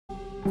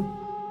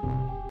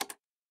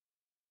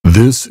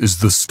This is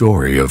the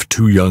story of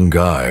two young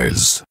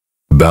guys,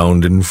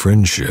 bound in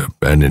friendship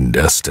and in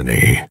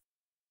destiny.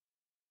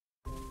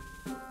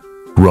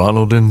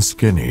 Ronald and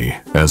Skinny,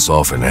 as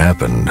often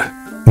happened,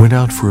 went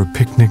out for a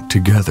picnic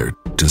together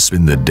to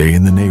spend the day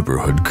in the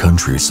neighborhood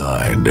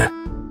countryside.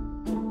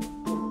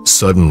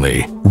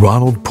 Suddenly,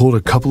 Ronald pulled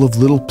a couple of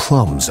little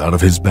plums out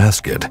of his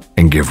basket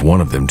and gave one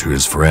of them to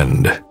his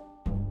friend.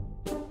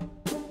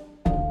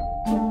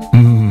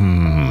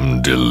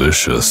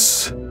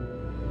 Delicious.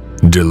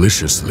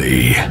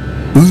 Deliciously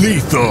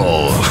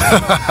lethal.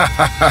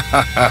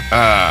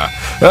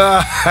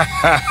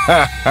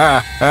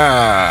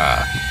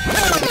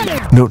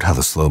 Note how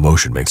the slow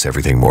motion makes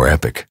everything more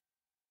epic.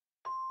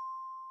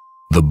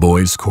 The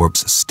boy's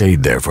corpse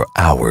stayed there for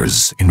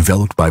hours,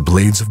 enveloped by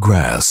blades of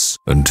grass,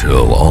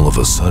 until all of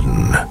a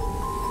sudden,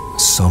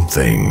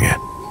 something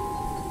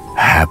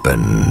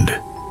happened.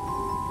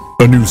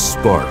 A new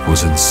spark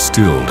was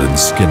instilled in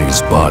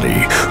Skinny's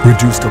body,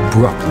 reduced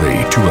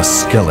abruptly to a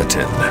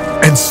skeleton,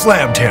 and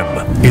slammed him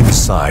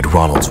inside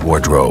Ronald's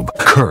wardrobe,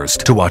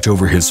 cursed to watch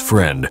over his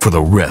friend for the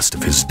rest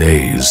of his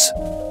days.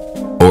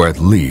 Or at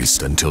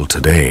least until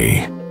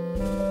today,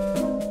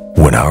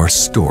 when our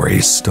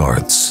story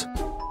starts.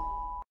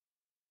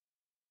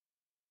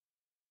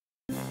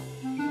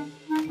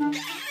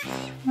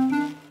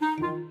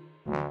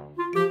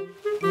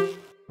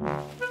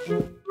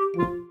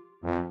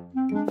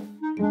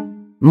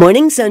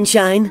 Morning,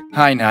 sunshine.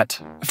 Hi, Nat.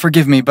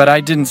 Forgive me, but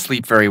I didn't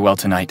sleep very well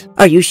tonight.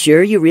 Are you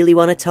sure you really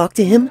want to talk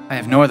to him? I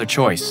have no other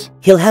choice.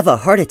 He'll have a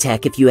heart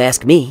attack if you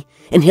ask me,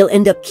 and he'll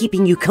end up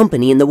keeping you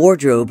company in the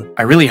wardrobe.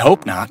 I really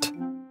hope not.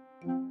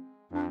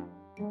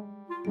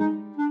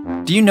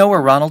 Do you know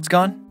where Ronald's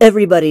gone?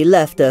 Everybody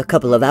left a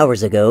couple of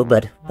hours ago,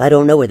 but I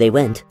don't know where they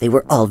went. They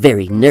were all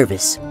very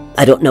nervous.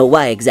 I don't know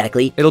why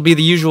exactly. It'll be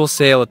the usual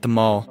sale at the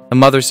mall. The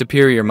Mother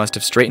Superior must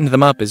have straightened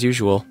them up as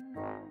usual.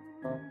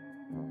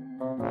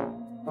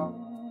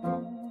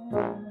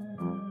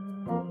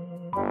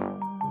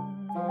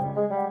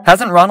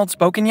 Hasn't Ronald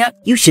spoken yet?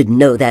 You should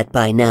know that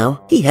by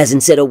now. He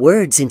hasn't said a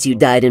word since you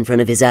died in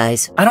front of his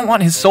eyes. I don't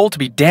want his soul to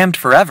be damned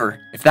forever.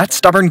 If that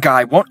stubborn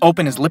guy won't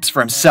open his lips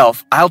for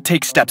himself, I'll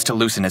take steps to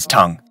loosen his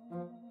tongue.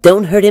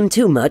 Don't hurt him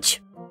too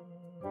much.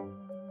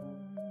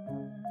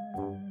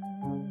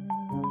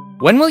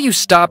 When will you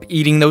stop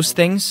eating those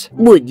things?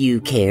 Would you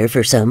care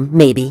for some,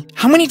 maybe?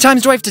 How many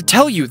times do I have to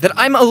tell you that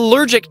I'm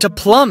allergic to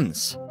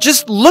plums?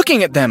 Just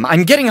looking at them,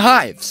 I'm getting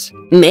hives.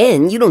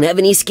 Man, you don't have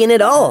any skin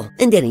at all.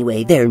 And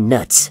anyway, they're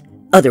nuts.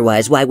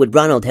 Otherwise, why would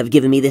Ronald have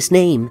given me this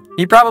name?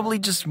 He probably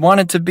just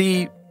wanted to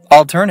be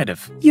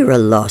alternative. You're a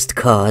lost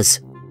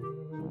cause.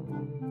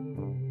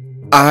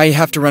 I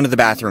have to run to the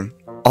bathroom.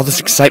 All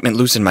this excitement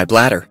loosened my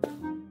bladder.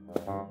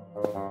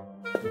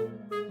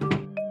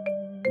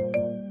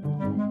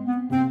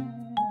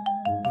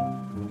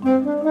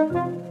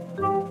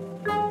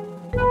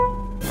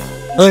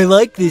 I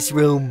like this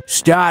room.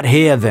 Start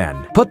here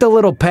then. Put the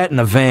little pet in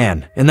the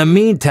van. In the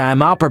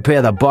meantime, I'll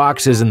prepare the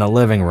boxes in the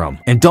living room.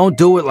 And don't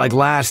do it like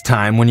last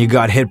time when you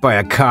got hit by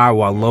a car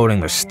while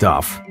loading the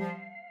stuff.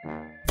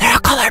 There are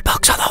colored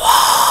books on the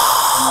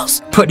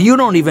walls. But you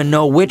don't even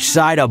know which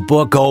side a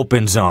book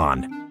opens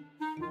on.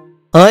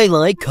 I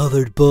like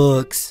colored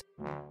books.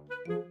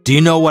 Do you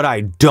know what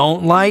I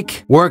don't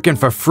like? Working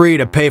for free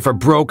to pay for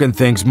broken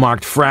things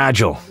marked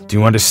fragile. Do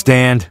you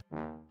understand?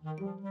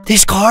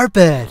 This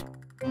carpet.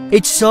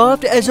 It's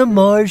soft as a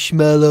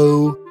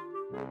marshmallow.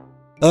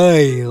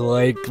 I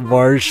like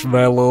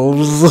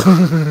marshmallows.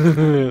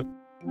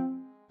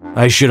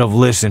 I should have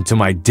listened to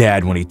my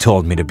dad when he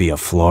told me to be a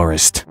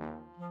florist.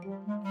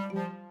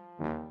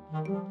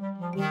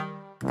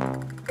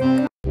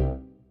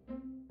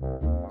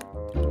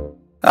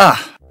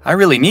 I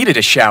really needed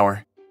a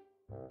shower.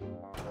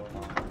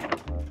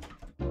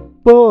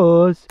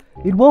 Boss,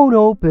 it won't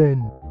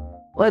open.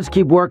 Let's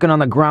keep working on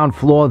the ground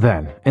floor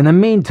then. In the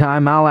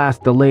meantime, I'll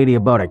ask the lady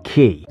about a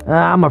key.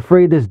 I'm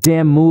afraid this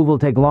damn move will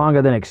take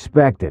longer than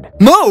expected.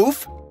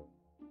 Move?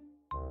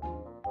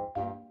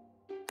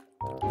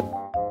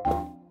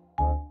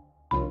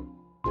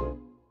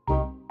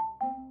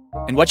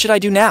 And what should I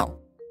do now?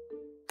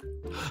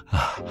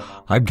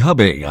 I'm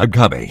coming.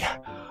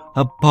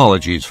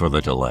 Apologies for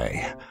the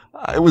delay.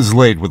 I was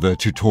late with a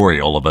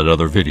tutorial of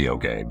another video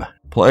game.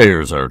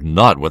 Players are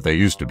not what they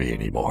used to be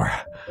anymore.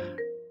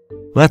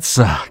 Let's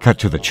cut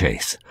to the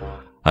chase.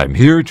 I'm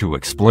here to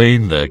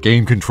explain the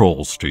game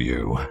controls to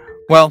you.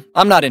 Well,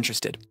 I'm not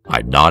interested.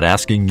 I'm not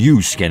asking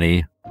you,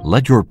 Skinny.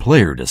 Let your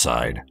player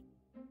decide.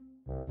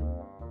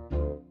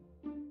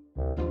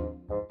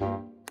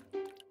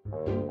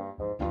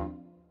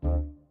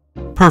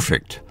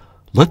 Perfect.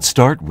 Let's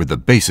start with the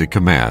basic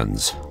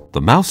commands.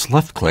 The mouse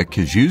left click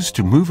is used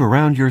to move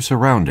around your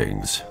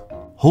surroundings.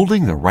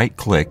 Holding the right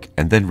click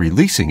and then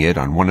releasing it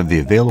on one of the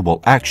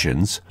available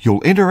actions,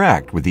 you'll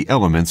interact with the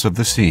elements of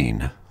the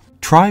scene.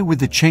 Try with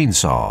the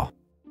chainsaw.